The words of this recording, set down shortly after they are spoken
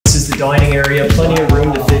a dining area, plenty of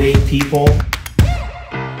room to fit 8 people.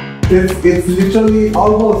 It's literally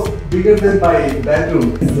almost bigger than my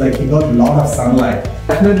bedroom. It's like you got a lot of sunlight.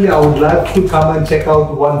 Definitely I would love to come and check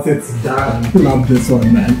out once it's done. Love this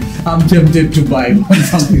one, man. I'm tempted to buy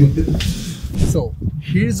something like this. So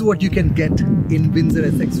here's what you can get in Windsor,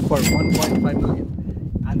 Essex for 1.5 million.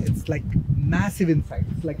 And it's like massive inside.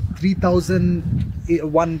 It's like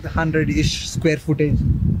 3,100-ish square footage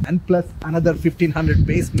and plus another 1,500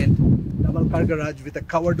 basement, double car garage with a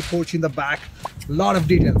covered porch in the back. A lot of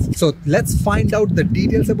details. So let's find out the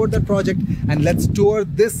details about that project and let's tour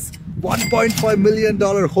this $1.5 million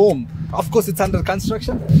home. Of course, it's under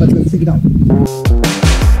construction, but let's check it out.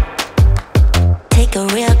 Take a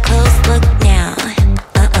real close look now.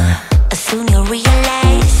 Soon you'll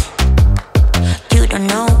realize you don't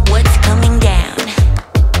know what's coming down.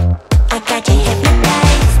 I got you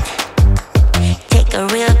hypnotized. Take a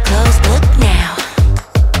real close look now.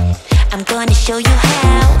 I'm gonna show you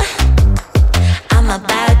how. I'm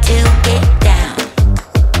about to get down.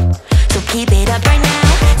 So keep it up right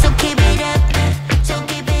now. So keep it up. So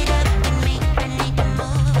keep it up and make the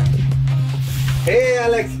move. Hey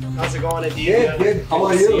Alex. How's it going, Aditya? Good. How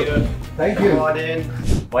are you? Thank you. Come on in.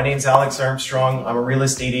 My name's Alex Armstrong. I'm a real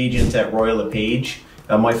estate agent at Royal LePage.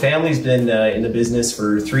 My family's been in the business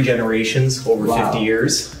for 3 generations, over 50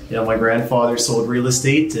 years. My grandfather sold real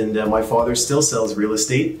estate and my father still sells real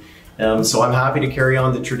estate. So I'm happy to carry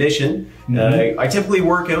on the tradition. I typically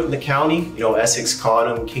work out in the county, Essex,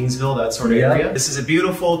 Cottam, Kingsville, that sort of area. This is a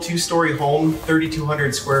beautiful 2-story home,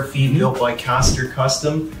 3,200 square feet, built by Castor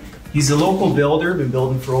Custom. He's a local builder, been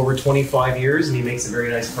building for over 25 years, and he makes a very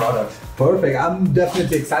nice product. Perfect. I'm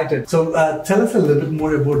definitely excited. So tell us a little bit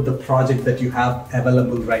more about the project that you have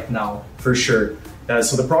available right now. For sure.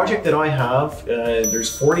 So the project that I have,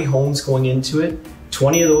 there's 40 homes going into it.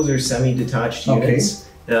 20 of those are semi-detached units.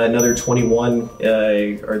 Another 21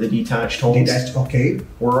 are the detached homes. Detached, okay.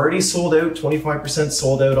 We're already sold out, 25%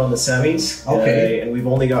 sold out on the semis. Okay. And we've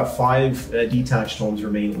only got 5 detached homes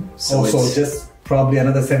remaining. So just probably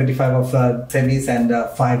another 75 of semis and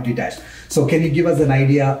 5 detached. So can you give us an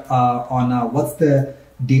idea on what's the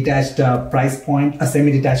detached price point, a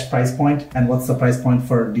semi-detached price point, and what's the price point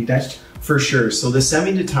for detached? For sure. So the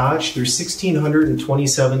semi-detached, there's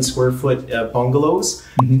 1,627 square foot bungalows,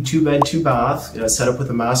 2 bed, 2 bath, set up with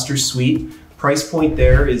a master suite. Price point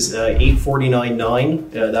there is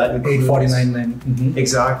 $849,900. That includes $849,900.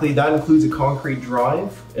 Exactly. That includes a concrete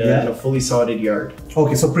drive and a fully sodded yard.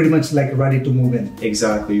 Okay, so pretty much like ready to move in.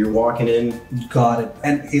 Exactly. You're walking in. Got it.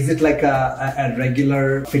 And is it like a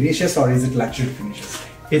regular finishes or is it luxury finishes?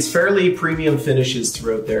 It's fairly premium finishes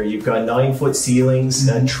throughout there. You've got 9-foot ceilings,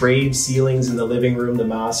 trade ceilings in the living room, the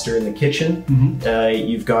master, and the kitchen.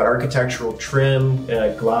 You've got architectural trim,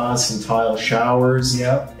 glass and tile showers,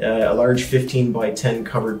 a large 15 by 10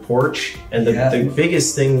 covered porch. And the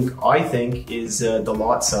biggest thing, I think, is the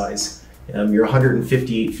lot size. You're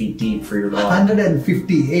 158 feet deep for your lot.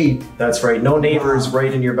 158? That's right. No neighbors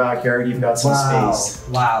right in your backyard. You've got some space.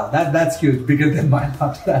 Wow, that's huge. Bigger than my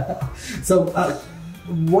lot. So,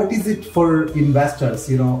 what is it for investors?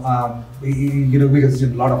 Because a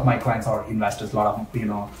lot of my clients are investors. A lot of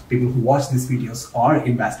people who watch these videos are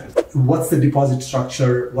investors. What's the deposit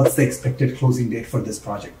structure? What's the expected closing date for this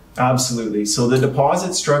project? Absolutely. So the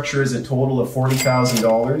deposit structure is a total of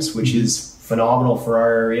 $40,000, which is phenomenal for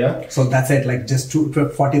our area. So that's it. Like just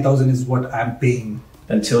 $40,000 is what I'm paying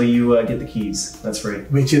until you get the keys. That's right.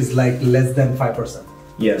 Which is like less than 5%.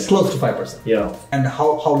 Yes. Close to 5%. Yeah. And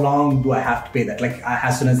how long do I have to pay that? Like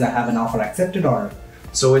as soon as I have an offer accepted or?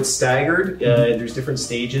 So it's staggered. There's different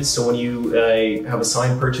stages. So when you have a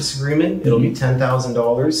signed purchase agreement, it'll be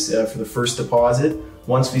 $10,000 for the first deposit.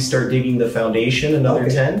 Once we start digging the foundation, another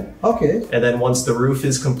 10. Okay. And then once the roof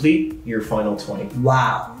is complete, your final 20.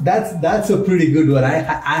 Wow, that's a pretty good one. I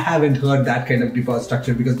haven't heard that kind of deposit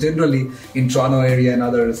structure because generally in Toronto area and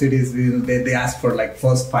other cities, they ask for like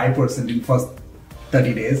first 5% in first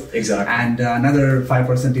 30 days. Exactly. And another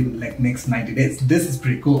 5% in like next 90 days. This is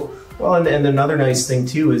pretty cool. Well, and another nice thing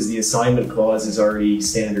too is the assignment clause is already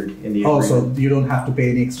standard in the agreement. Oh, so you don't have to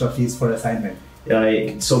pay any extra fees for assignment.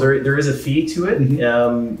 So there is a fee to it.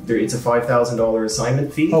 It's a $5,000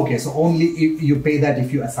 assignment fee. Okay, so only if you pay that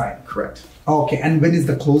if you assign. Correct. Okay, and when is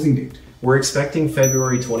the closing date? We're expecting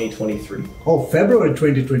February 2023. Oh, February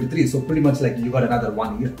 2023. So pretty much like you got another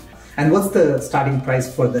 1 year. And what's the starting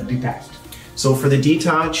price for the detached? So for the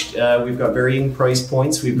detached, we've got varying price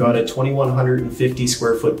points. We've got a 2,150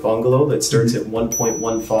 square foot bungalow that starts at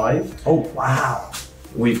 1.15. Oh, wow.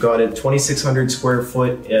 We've got a 2,600 square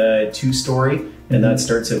foot 2-story and that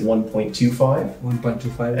starts at 1.25.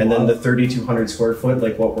 1.25. And then the 3,200 square foot,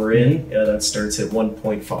 like what we're in, that starts at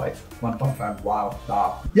 1.5. 1.5.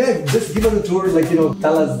 Wow. Yeah, just give us a tour. Like,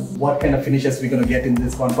 tell us what kind of finishes we're gonna get in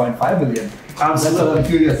this 1.5 million. That's what I'm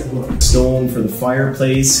curious about. Stone for the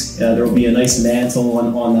fireplace. There will be a nice mantle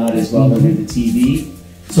on that as well under the TV.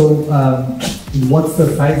 So, what's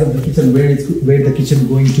the size of the kitchen? Where the kitchen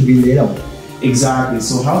going to be laid out? Exactly.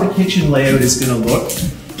 So how the kitchen layout is going to look,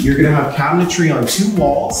 you're going to have cabinetry on 2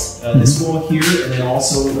 walls, this wall here, and then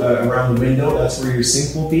also around the window, that's where your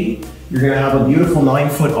sink will be. You're going to have a beautiful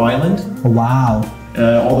 9-foot island. Wow.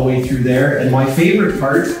 All the way through there. And my favorite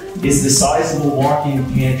part is the sizable walk-in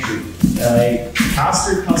pantry.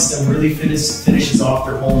 Castor Custom really finishes off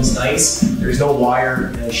their homes nice. There's no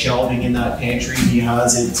wire shelving in that pantry. He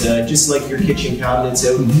has it just like your kitchen cabinets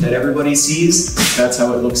out that everybody sees. That's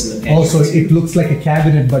how it looks in the pantry. Also, it looks like a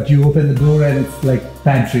cabinet, but you open the door and it's like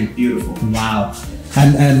pantry. Beautiful. Wow.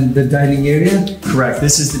 And the dining area? Correct.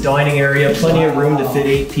 This is the dining area. Plenty of room to fit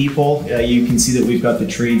 8 people. You can see that we've got the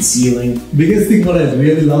trade ceiling. Biggest thing what I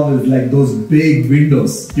really love is like those big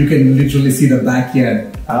windows. You can literally see the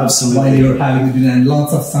backyard. Absolutely. While you're having dinner, and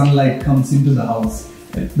lots of sunlight comes into the house.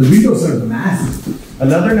 The windows are massive.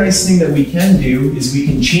 Another nice thing that we can do is we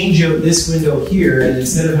can change out this window here, and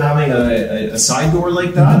instead of having a side door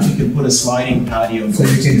like that, we can put a sliding patio. So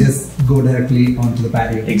you can just go directly onto the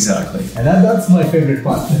patio. Exactly. And that's my favorite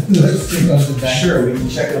part. Let's check out the patio. Sure, we can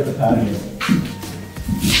check out the patio.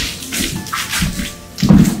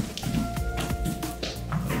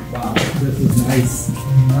 Wow, this is nice.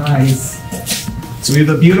 Nice. So we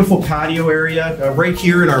have a beautiful patio area. Right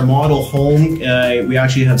here in our model home, we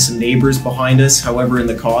actually have some neighbors behind us. However, in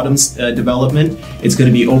the Cottoms development, it's going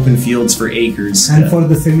to be open fields for acres. And for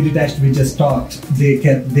the semi-detached we just talked, they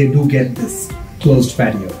do get this closed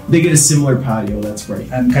patio. They get a similar patio, that's right.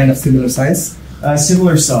 And kind of similar size?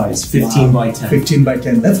 Similar size, 15 by 10. 15 by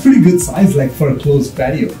 10. That's pretty good size, like for a closed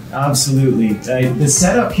patio. Absolutely. The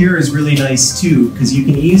setup here is really nice too, because you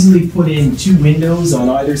can easily put in 2 windows on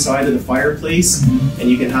either side of the fireplace, and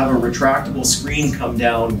you can have a retractable screen come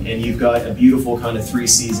down, and you've got a beautiful kind of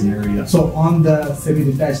 3-season area. So on the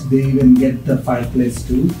semi-detached, they even get the fireplace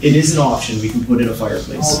too? It is an option. We can put in a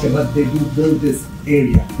fireplace. Okay, but they do build this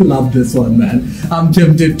area. Love this one, man. I'm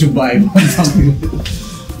tempted to buy one something.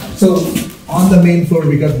 So on the main floor,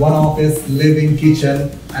 we got one office, living,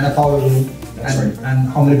 kitchen, and a power room. That's right. And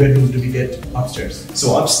how many bedrooms do we get upstairs?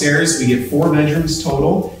 So upstairs, we get 4 bedrooms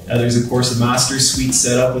total. There's of course a master suite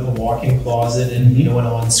set up with a walk-in closet and an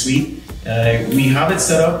ensuite. We have it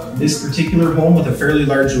set up, this particular home, with a fairly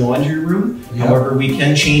large laundry room. Yep. However, we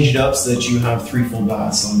can change it up so that you have 3 full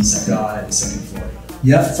baths on the second floor.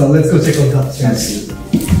 Yeah, so let's go check out the upstairs.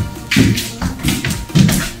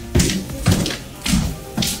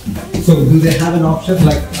 So do they have an option,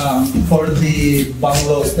 like for the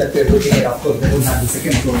bungalows that we're looking at? Of course, they don't have the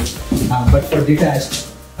second floor, but for detached,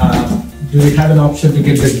 do we have an option to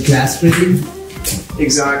get the glass rating?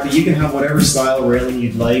 Exactly. You can have whatever style of railing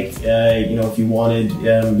you'd like. If you wanted,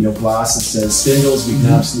 glass instead of spindles, we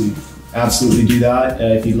can absolutely do that.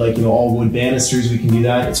 If you'd like, all wood banisters, we can do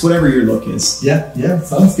that. It's whatever your look is. Yeah,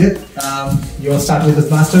 sounds good. You want to start with this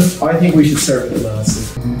master? I think we should start with the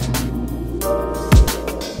master.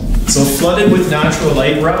 So flooded with natural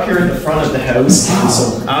light. We're up here at the front of the house. Wow.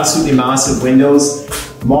 So absolutely massive windows.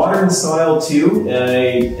 Modern style too,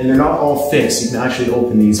 and they're not all fixed. You can actually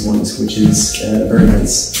open these ones, which is very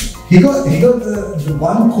nice. He got the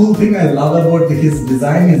one cool thing I love about his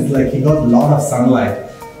design is like he got a lot of sunlight.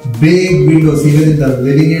 Big windows even in the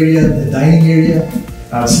living area, the dining area.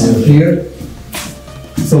 Absolutely. Here.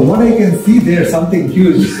 So what I can see there, something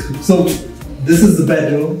huge. So this is the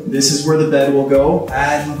bedroom. This is where the bed will go.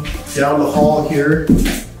 And down the hall here,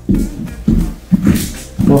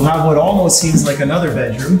 we'll have what almost seems like another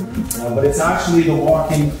bedroom, but it's actually the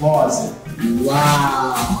walk-in closet.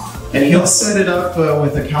 Wow. And he'll set it up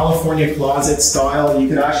with a California closet style. You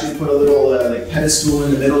could actually put a little like pedestal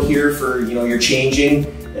in the middle here for your changing.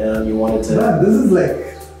 You wanted to. Man, this is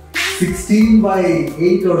like 16 by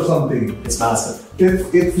 8 or something. It's massive.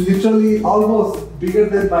 It's literally almost bigger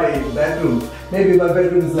than my bedroom. Maybe my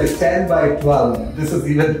bedroom is like 10 by 12. This is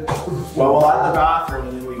even. Well, we'll add the bathroom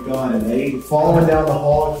and then we've got it. Eh? Following down the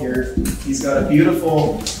hall here, he's got a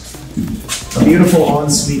beautiful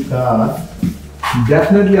ensuite bath.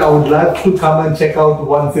 Definitely, I would love to come and check out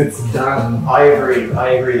once it's done. I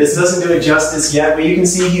agree. This doesn't do it justice yet, but you can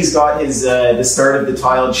see he's got his the start of the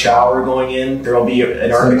tiled shower going in. There will be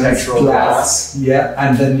an architectural glass. Yeah,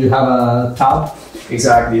 and then you have a tub.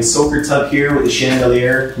 Exactly, a soaker tub here with a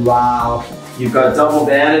chandelier. Wow. You've got double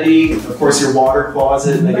vanity, of course your water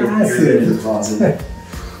closet, and then your linen closet.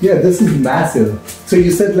 Yeah, this is massive. So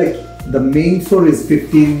you said like the main floor is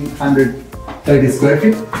 1,530 square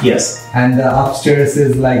feet? Yes. And the upstairs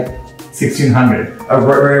is like 1,600.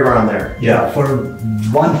 Right around there, yeah. For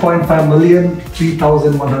 1.5 million,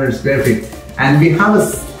 3,100 square feet. And we have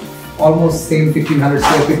almost same 1,500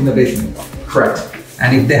 square feet in the basement. Correct.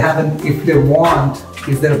 And if they want,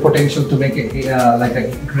 is there a potential to make it like a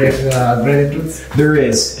great entrance? There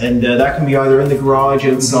is, and that can be either in the garage,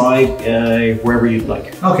 outside, wherever you'd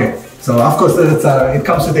like. Okay, so of course it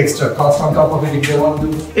comes with extra cost on top of it if they want to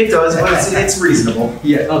do. It does, but it's reasonable.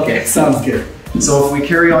 Yeah, okay, sounds good. So if we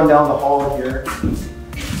carry on down the hall here.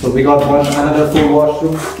 So we got another full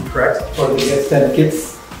washroom. Correct. For the guests and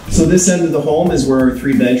kids. So this end of the home is where our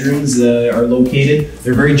 3 bedrooms are located.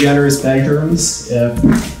 They're very generous bedrooms.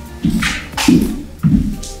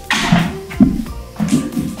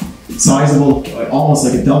 Sizable, almost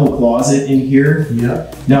like a double closet in here.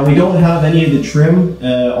 Yeah. Now we don't have any of the trim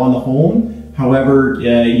on the home. However,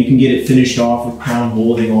 you can get it finished off with crown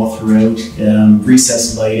molding all throughout.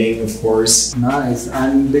 Recessed lighting, of course. Nice,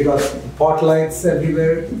 and they got pot lights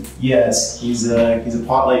everywhere. Yes, he's a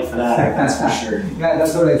pot light fanatic, that's for sure. Yeah,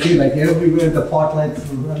 that's what I feel like everywhere the pot lights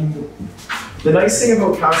are running. The nice thing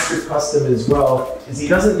about Castor Custom as well is he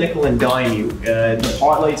doesn't nickel and dime you. The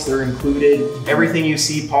pot lights, they're included. Everything you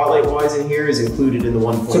see pot light wise in here is included in the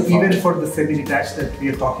 1.5. So even for the semi-detached that we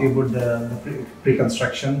are talking about, the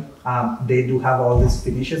pre-construction, they do have all these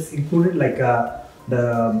finishes included, like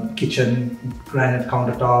the kitchen, granite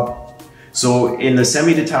countertop. So in the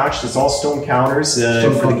semi-detached, it's all stone counters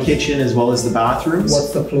for the kitchen as well as the bathrooms.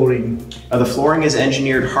 What's the flooring? The flooring is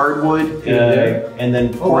engineered hardwood and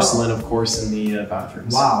then porcelain, of course, in the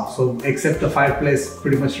bathrooms. Wow, so except the fireplace,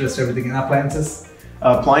 pretty much rest everything in appliances?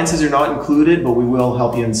 Appliances are not included, but we will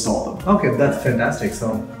help you install them. Okay, that's fantastic.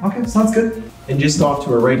 So, okay, sounds good. And just off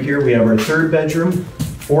to our right here, we have our 3rd bedroom,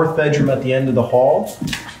 4th bedroom at the end of the hall.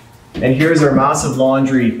 And here's our massive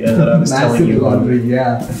laundry that I was telling you about. Massive laundry,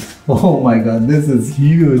 yeah. Oh my god, this is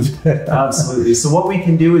huge. Absolutely. So what we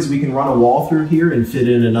can do is we can run a wall through here and fit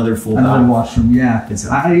in another full bath. Washroom, yeah.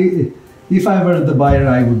 If I were the buyer,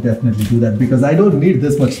 I would definitely do that because I don't need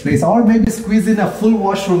this much space. Or maybe squeeze in a full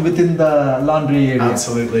washroom within the laundry area.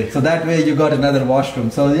 Absolutely. So that way you got another washroom.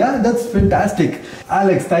 So yeah, that's fantastic.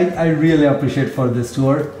 Alex, I really appreciate for this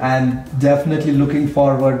tour and definitely looking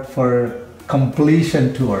forward for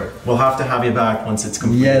completion tour. We'll have to have you back once it's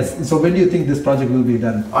complete. Yes. So when do you think this project will be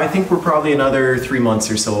done? I think we're probably another 3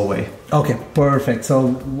 months or so away. Okay, perfect. So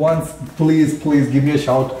once, please give me a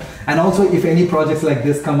shout. And also if any projects like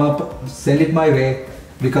this come up, send it my way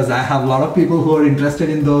because I have a lot of people who are interested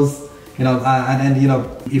in those, you know, and you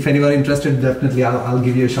know, if anyone interested, definitely I'll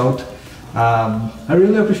give you a shout. I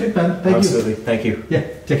really appreciate, man. Thank you. Absolutely. Thank you. Yeah,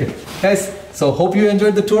 take it. Guys, so hope you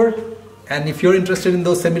enjoyed the tour. And if you're interested in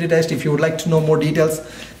those semi-detached, if you would like to know more details,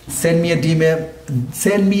 send me a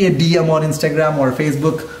DM on Instagram or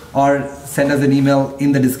Facebook, or send us an email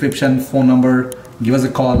in the description, phone number, give us a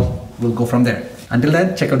call, we'll go from there. Until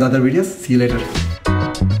then, check out the other videos. See you later.